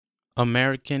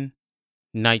American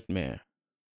Nightmare.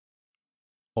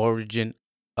 Origin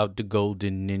of the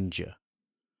Golden Ninja.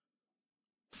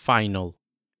 Final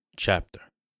chapter.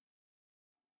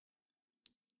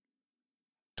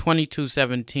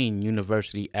 2217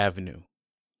 University Avenue.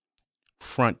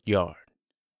 Front yard.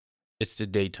 It's the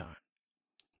daytime.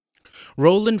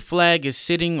 Roland Flagg is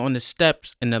sitting on the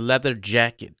steps in a leather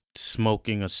jacket,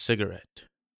 smoking a cigarette.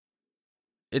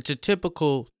 It's a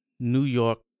typical New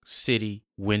York City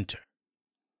winter.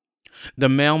 The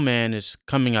mailman is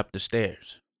coming up the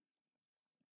stairs.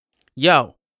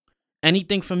 Yo,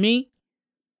 anything for me?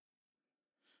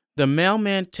 The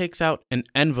mailman takes out an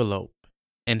envelope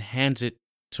and hands it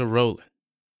to Roland.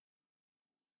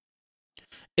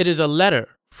 It is a letter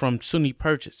from SUNY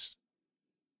Purchase.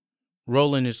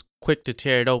 Roland is quick to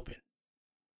tear it open.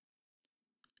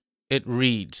 It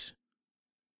reads,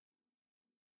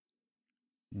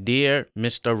 Dear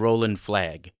Mr. Roland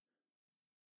Flagg,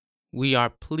 we are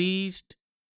pleased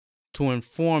to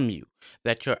inform you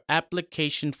that your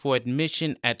application for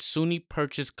admission at SUNY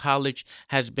Purchase College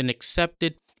has been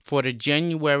accepted for the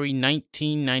January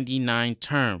 1999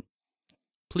 term.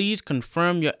 Please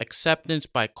confirm your acceptance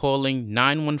by calling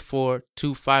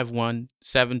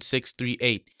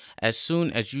 914-251-7638 as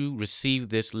soon as you receive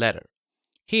this letter.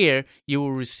 Here, you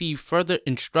will receive further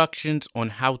instructions on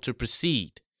how to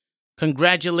proceed.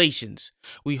 Congratulations.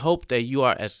 We hope that you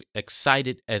are as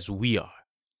excited as we are.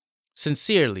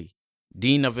 Sincerely,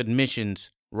 Dean of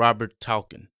Admissions, Robert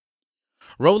Talkin.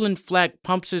 Roland Flagg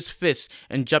pumps his fist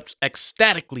and jumps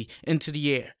ecstatically into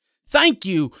the air. Thank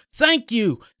you, thank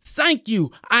you, thank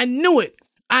you. I knew it,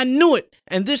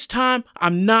 and this time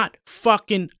I'm not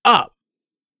fucking up.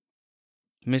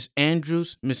 Miss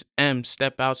Andrews, Miss M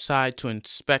step outside to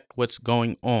inspect what's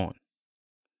going on.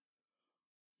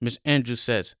 Miss Andrews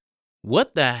says,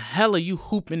 What the hell are you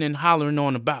hooping and hollering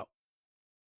on about?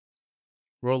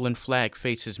 Roland Flagg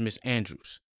faces Miss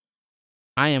Andrews.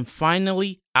 I am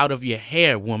finally out of your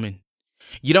hair, woman.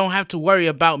 You don't have to worry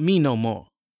about me no more.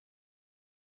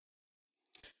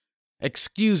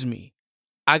 Excuse me,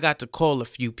 I got to call a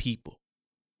few people,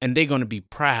 and they're going to be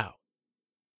proud.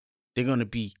 They're going to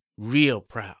be real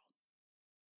proud.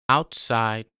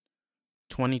 Outside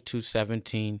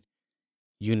 2217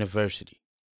 University.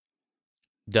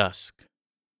 Dusk.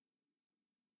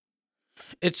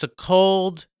 It's a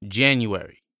cold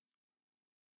January.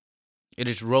 It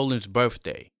is Roland's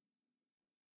birthday.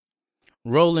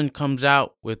 Roland comes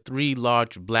out with 3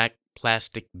 large black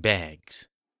plastic bags.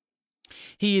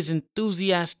 He is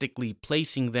enthusiastically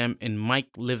placing them in Mike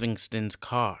Livingston's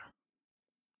car.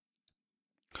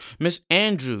 Miss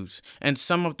Andrews and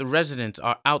some of the residents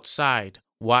are outside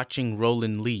watching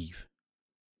Roland leave.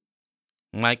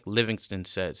 Mike Livingston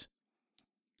says,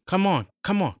 Come on,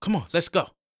 let's go.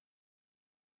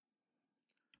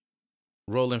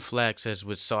 Roland Flagg says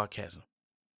with sarcasm,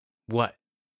 What?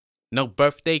 No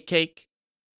birthday cake?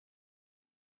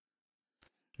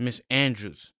 Miss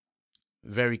Andrews,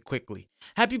 very quickly,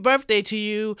 Happy birthday to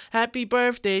you, happy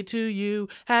birthday to you,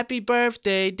 happy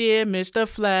birthday, dear Mr.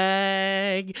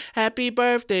 Flagg, happy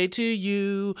birthday to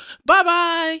you,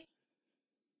 bye-bye.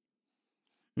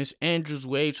 Miss Andrews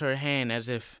waves her hand as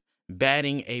if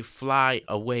batting a fly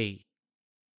away.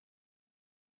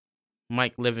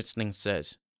 Mike Livingston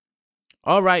says,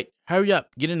 All right, hurry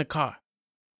up, get in the car.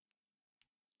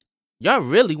 Y'all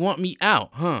really want me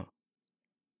out, huh?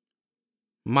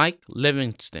 Mike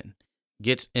Livingston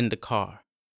gets in the car,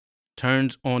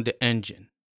 turns on the engine.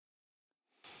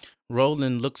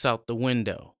 Roland looks out the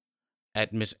window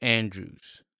at Miss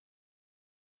Andrews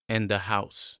and the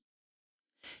house.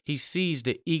 He sees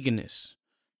the eagerness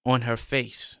on her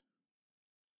face.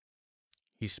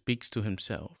 He speaks to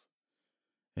himself.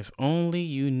 If only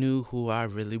you knew who I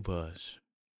really was.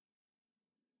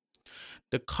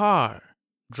 The car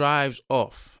drives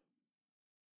off.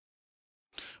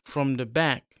 From the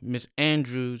back, Miss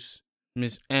Andrews,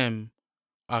 Miss M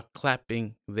are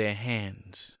clapping their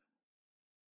hands.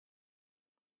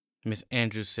 Miss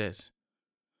Andrews says,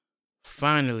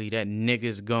 Finally, that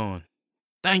nigga's gone.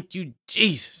 Thank you,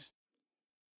 Jesus.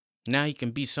 Now he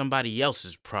can be somebody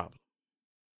else's problem.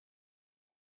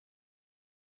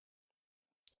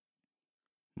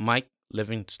 Mike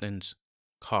Livingston's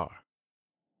car.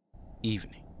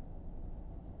 Evening.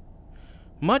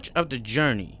 Much of the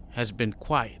journey has been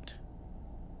quiet.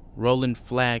 Roland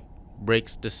Flagg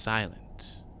breaks the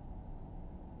silence,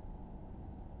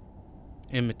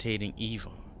 imitating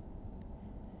Yvonne.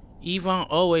 Yvonne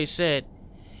always said,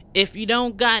 If you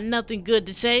don't got nothing good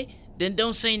to say, then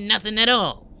don't say nothing at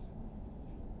all.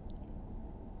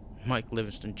 Mike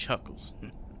Livingston chuckles.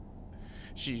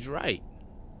 She's right.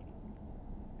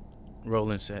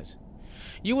 Roland says,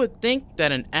 You would think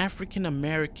that an African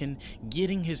American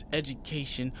getting his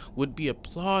education would be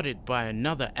applauded by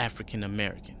another African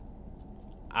American.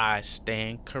 I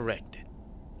stand corrected.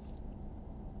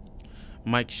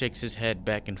 Mike shakes his head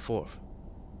back and forth.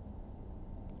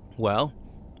 Well,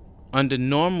 under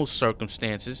normal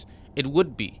circumstances, it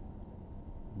would be,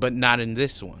 but not in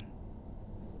this one.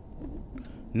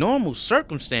 Normal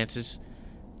circumstances?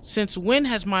 Since when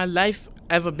has my life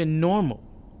ever been normal?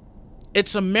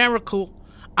 It's a miracle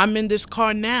I'm in this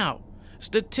car now.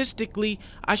 Statistically,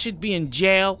 I should be in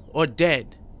jail or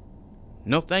dead.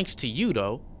 No thanks to you,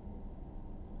 though.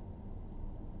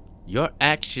 Your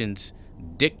actions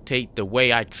dictate the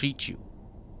way I treat you,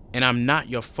 and I'm not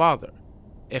your father.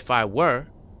 If I were,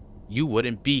 you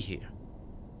wouldn't be here.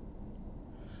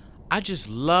 I just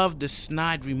love the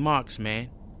snide remarks, man.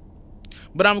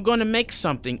 But I'm going to make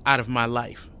something out of my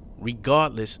life,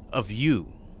 regardless of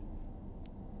you.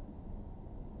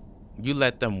 You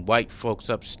let them white folks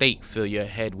upstate fill your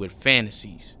head with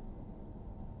fantasies.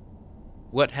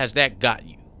 What has that got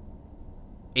you?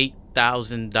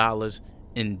 $8,000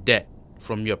 in debt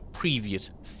from your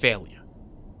previous failure.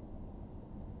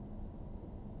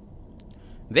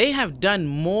 They have done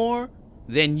more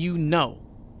than you know.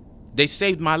 They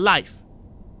saved my life.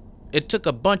 It took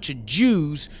a bunch of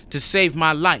Jews to save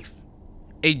my life.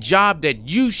 A job that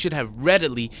you should have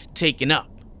readily taken up.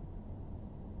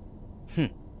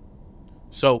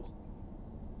 So,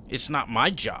 it's not my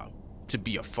job to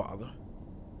be a father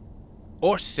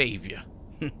or savior.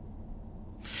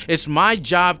 It's my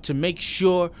job to make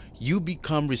sure you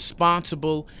become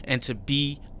responsible and to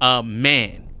be a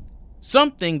man.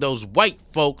 Something those white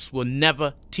folks will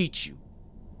never teach you.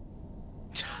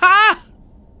 Ha!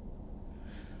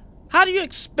 How do you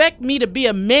expect me to be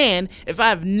a man if I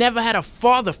have never had a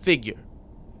father figure?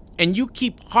 And you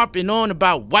keep harping on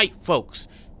about white folks.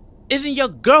 Isn't your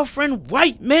girlfriend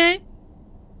white, man?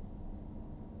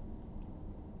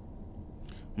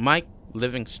 Mike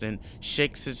Livingston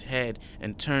shakes his head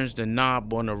and turns the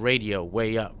knob on the radio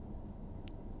way up.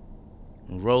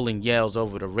 Roland yells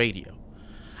over the radio,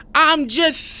 I'm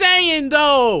just saying,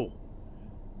 though!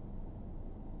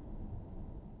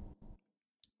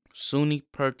 SUNY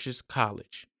Purchase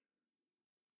College.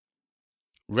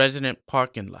 Resident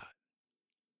parking lot.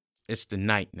 It's the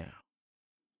night now.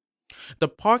 The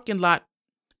parking lot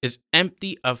is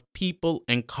empty of people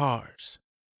and cars.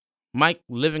 Mike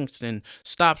Livingston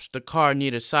stops the car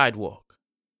near the sidewalk.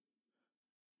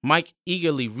 Mike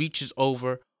eagerly reaches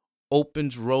over,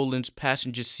 opens Roland's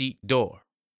passenger seat door.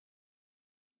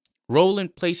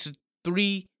 Roland places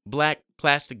 3 black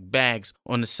plastic bags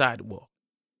on the sidewalk.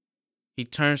 He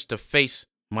turns to face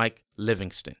Mike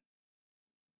Livingston.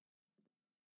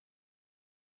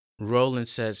 Roland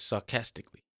says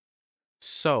sarcastically,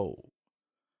 So,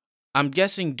 I'm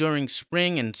guessing during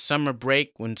spring and summer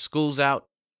break when school's out,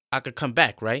 I could come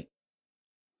back, right?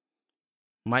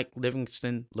 Mike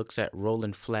Livingston looks at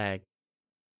Roland Flagg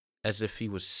as if he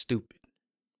was stupid.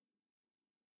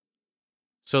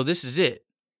 So this is it.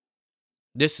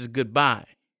 This is goodbye.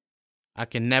 I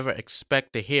can never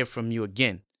expect to hear from you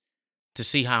again, to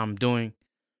see how I'm doing,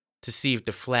 to see if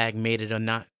the flag made it or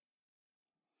not.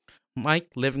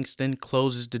 Mike Livingston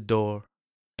closes the door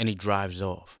and he drives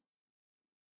off.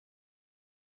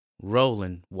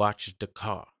 Roland watches the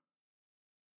car.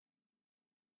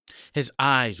 His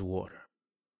eyes water.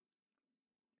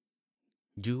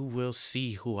 You will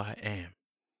see who I am.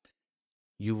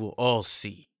 You will all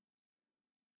see.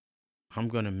 I'm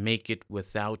going to make it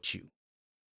without you.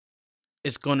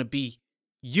 It's going to be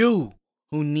you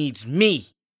who needs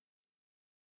me.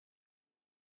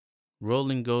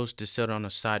 Roland goes to sit on a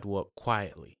sidewalk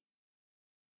quietly,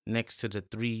 next to the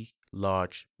 3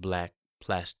 large black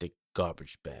plastic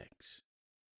garbage bags.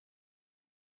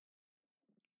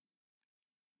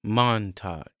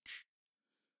 Montage.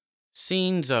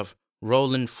 Scenes of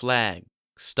Roland Flagg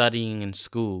studying in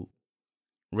school,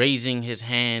 raising his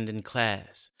hand in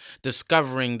class,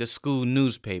 discovering the school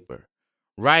newspaper,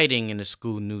 writing in the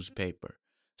school newspaper,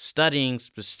 studying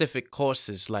specific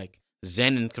courses like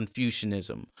Zen and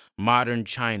Confucianism, modern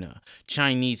China,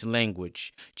 Chinese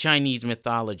language, Chinese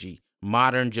mythology,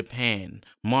 modern Japan,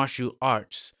 martial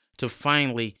arts, to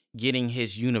finally getting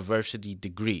his university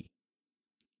degree.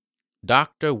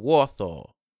 Dr.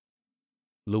 Warthall,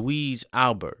 Louise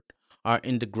Albert are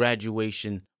in the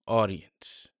graduation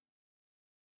audience.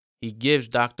 He gives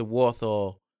Dr.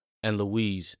 Warthall and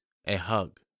Louise a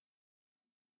hug.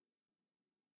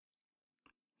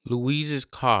 Louise's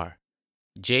car,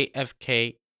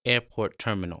 JFK Airport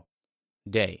Terminal,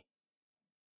 day.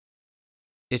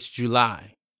 It's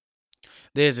July.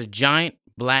 There's a giant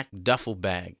black duffel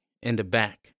bag in the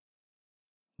back.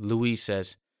 Louise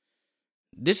says,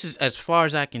 "This is as far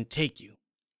as I can take you.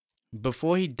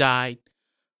 Before he died,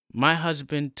 my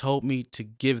husband told me to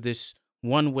give this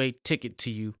one-way ticket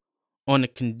to you on the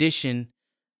condition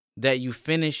that you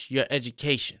finish your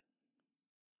education."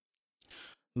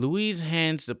 Louise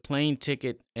hands the plane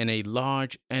ticket and a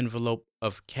large envelope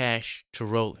of cash to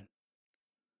Roland.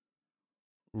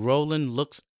 Roland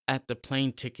looks at the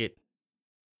plane ticket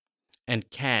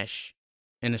and cash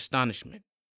in astonishment.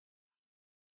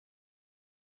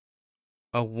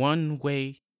 A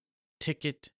one-way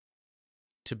ticket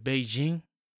to Beijing?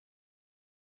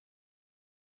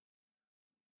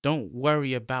 Don't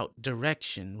worry about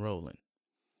direction, Roland.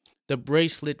 The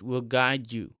bracelet will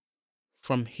guide you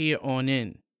from here on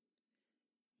in.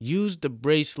 Use the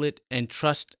bracelet and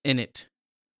trust in it.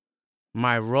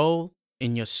 My role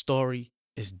in your story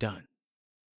is done.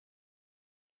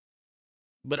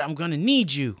 But I'm gonna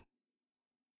need you.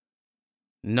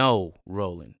 No,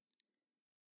 Roland.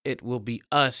 It will be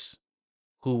us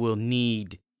who will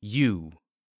need you.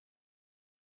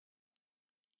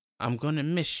 I'm gonna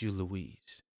miss you,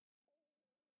 Louise.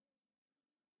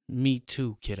 Me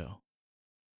too, kiddo.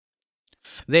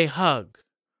 They hug.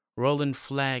 Roland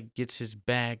Flagg gets his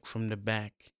bag from the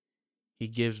back. He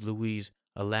gives Louise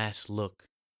a last look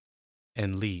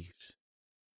and leaves.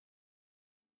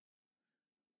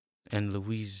 And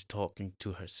Louise is talking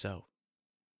to herself.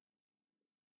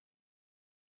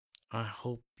 I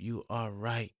hope you are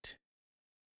right,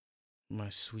 my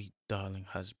sweet darling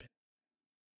husband.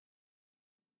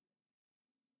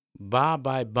 Ba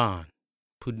Bai Ban,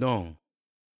 Pudong,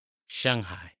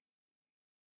 Shanghai.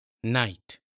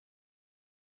 Night.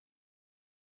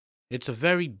 It's a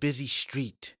very busy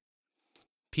street.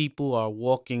 People are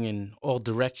walking in all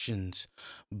directions,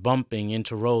 bumping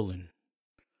into Roland.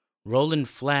 Roland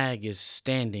Flagg is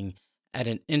standing at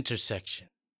an intersection.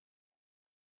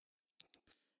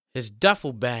 His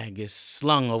duffel bag is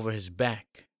slung over his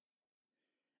back.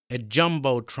 A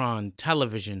jumbotron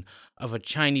television of a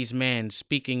Chinese man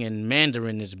speaking in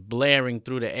Mandarin is blaring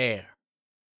through the air.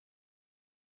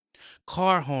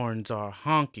 Car horns are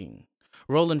honking.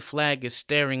 Roland Flagg is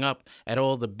staring up at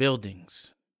all the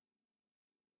buildings.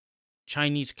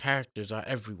 Chinese characters are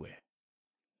everywhere.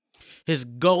 His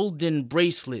golden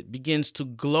bracelet begins to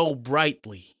glow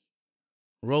brightly.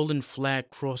 Roland Flagg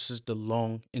crosses the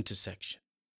long intersection.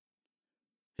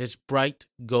 His bright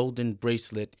golden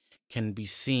bracelet can be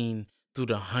seen through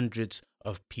the hundreds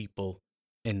of people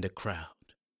in the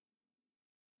crowd.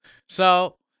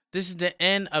 So, this is the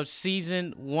end of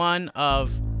season 1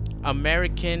 of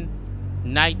American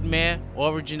Nightmare,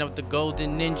 Origin of the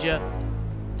Golden Ninja.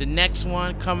 The next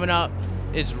one coming up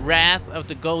is Wrath of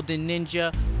the Golden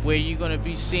Ninja, where you're going to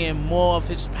be seeing more of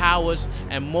his powers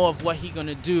and more of what he's going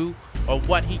to do or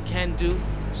what he can do.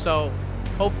 So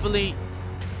hopefully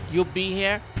you'll be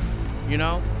here,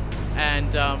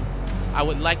 and I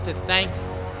would like to thank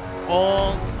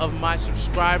all of my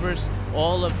subscribers,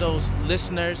 all of those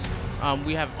listeners.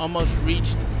 We have almost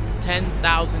reached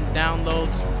 10,000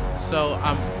 downloads, so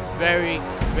I'm very,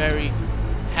 very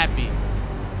happy,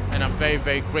 and I'm very,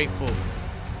 very grateful.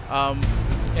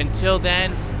 Until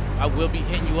then, I will be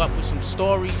hitting you up with some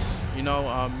stories. Me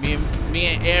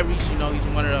and Aries, he's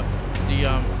one of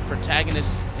the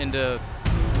protagonists in the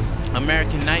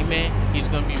American Nightmare. He's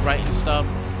gonna be writing stuff,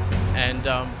 and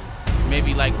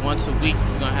maybe like once a week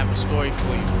we're gonna have a story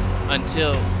for you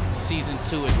until season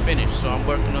 2 is finished. So I'm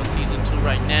working on season 2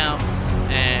 right now,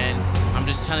 and I'm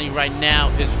just telling you right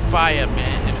now, it's fire,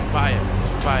 man. It's fire.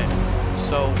 It's fire.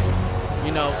 So,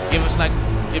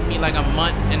 give me like a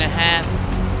month and a half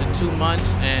to 2 months,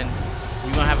 and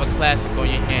you're gonna have a classic on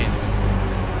your hands.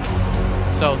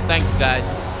 So thanks, guys.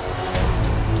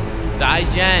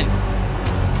 Zaijian.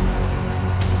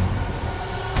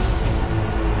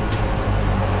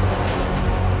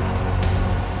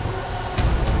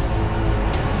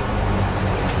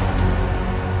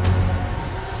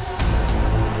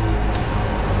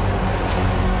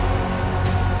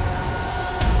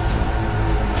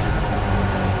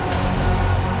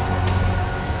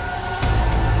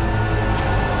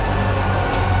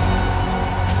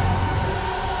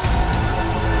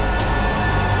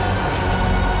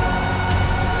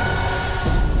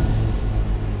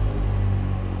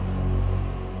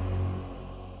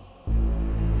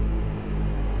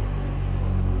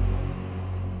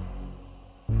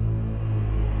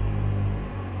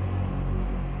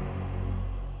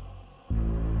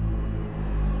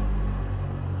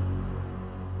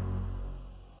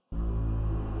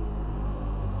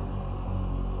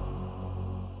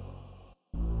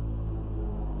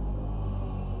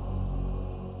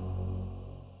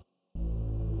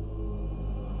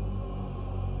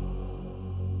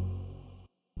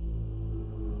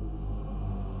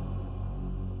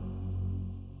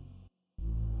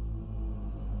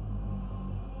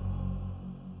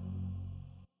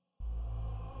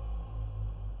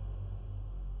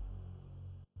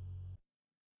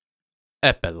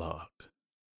 Epilogue.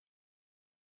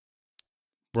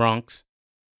 Bronx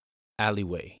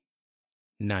alleyway.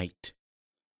 Night.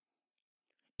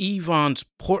 Yvonne's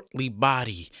portly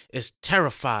body is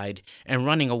terrified and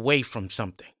running away from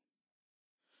something.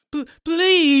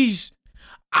 Please!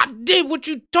 I did what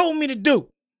you told me to do!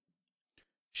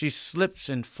 She slips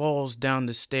and falls down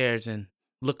the stairs and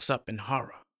looks up in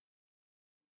horror.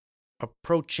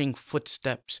 Approaching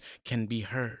footsteps can be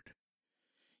heard.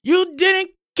 You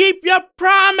didn't keep your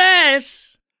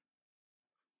promise!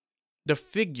 The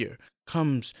figure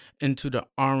comes into the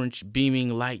orange beaming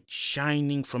light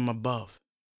shining from above.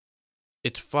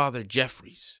 It's Father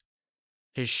Jeffries,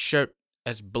 his shirt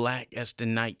as black as the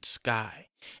night sky,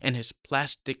 and his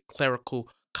plastic clerical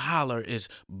collar is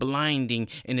blinding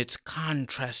in its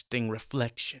contrasting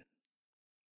reflection.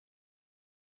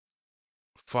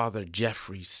 Father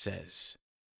Jeffries says,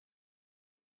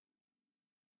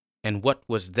 "And what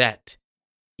was that,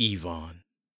 Yvonne?"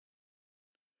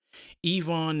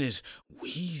 Yvonne is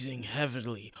wheezing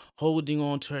heavily, holding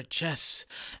on to her chest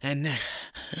and neck.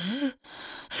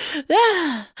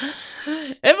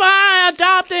 If I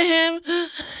adopted him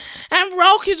and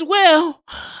broke his will,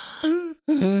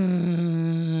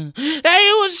 that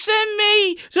he would send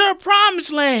me to the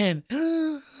promised land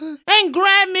and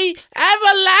grant me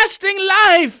everlasting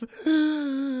life.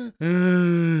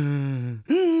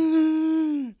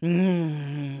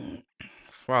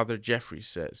 Father Jeffries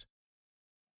says,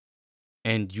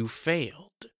 "And you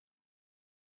failed."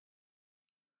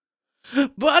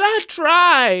 But I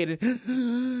tried.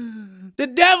 The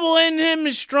devil in him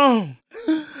is strong.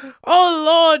 Oh,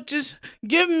 Lord, just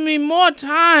give me more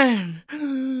time.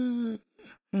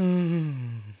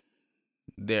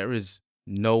 There is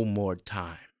no more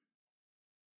time.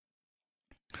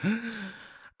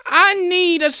 I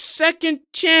need a second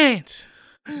chance.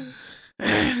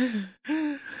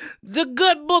 The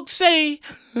good books say,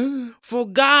 for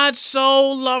God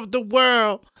so loved the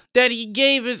world that he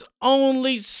gave his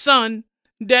only son,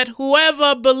 that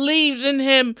whoever believes in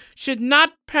him should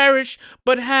not perish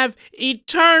but have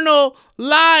eternal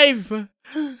life.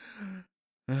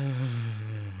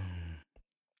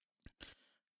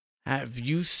 Have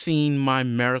you seen my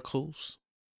miracles?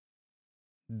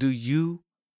 Do you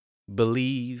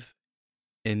believe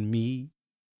in me?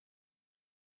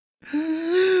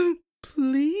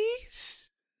 Please?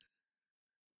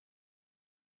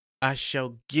 I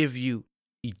shall give you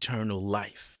eternal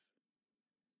life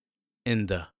in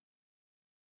the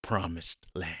promised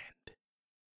land.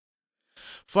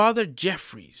 Father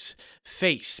Jeffries'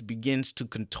 face begins to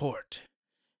contort.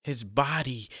 His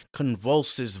body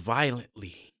convulses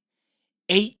violently.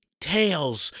 8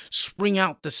 tails spring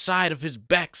out the side of his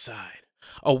backside.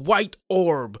 A white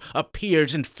orb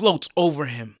appears and floats over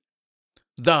him.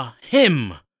 The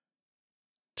him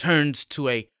turns to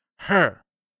a her.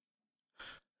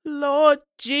 Lord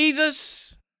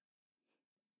Jesus,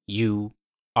 you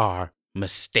are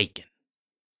mistaken.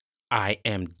 I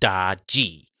am Da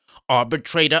Ji,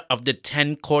 arbitrator of the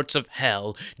 10 courts of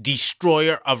hell,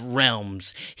 destroyer of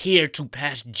realms, here to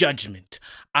pass judgment.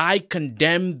 I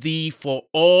condemn thee for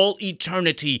all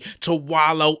eternity to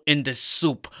wallow in the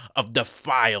soup of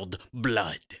defiled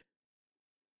blood.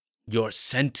 Your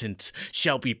sentence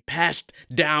shall be passed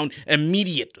down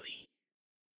immediately.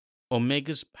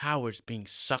 Omega's powers being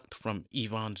sucked from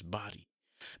Yvonne's body.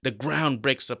 The ground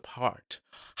breaks apart.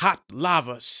 Hot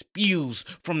lava spews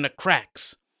from the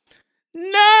cracks.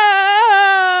 No!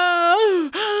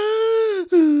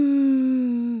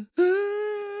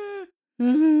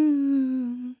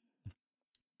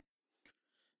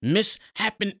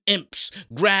 Mishappen imps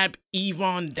grab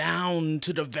Yvonne down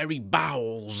to the very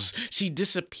bowels. She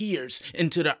disappears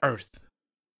into the earth.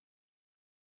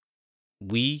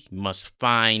 We must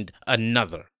find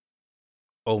another.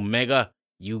 Omega,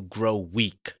 you grow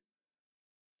weak.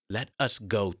 Let us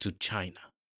go to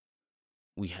China.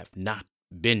 We have not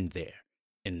been there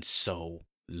in so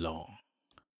long.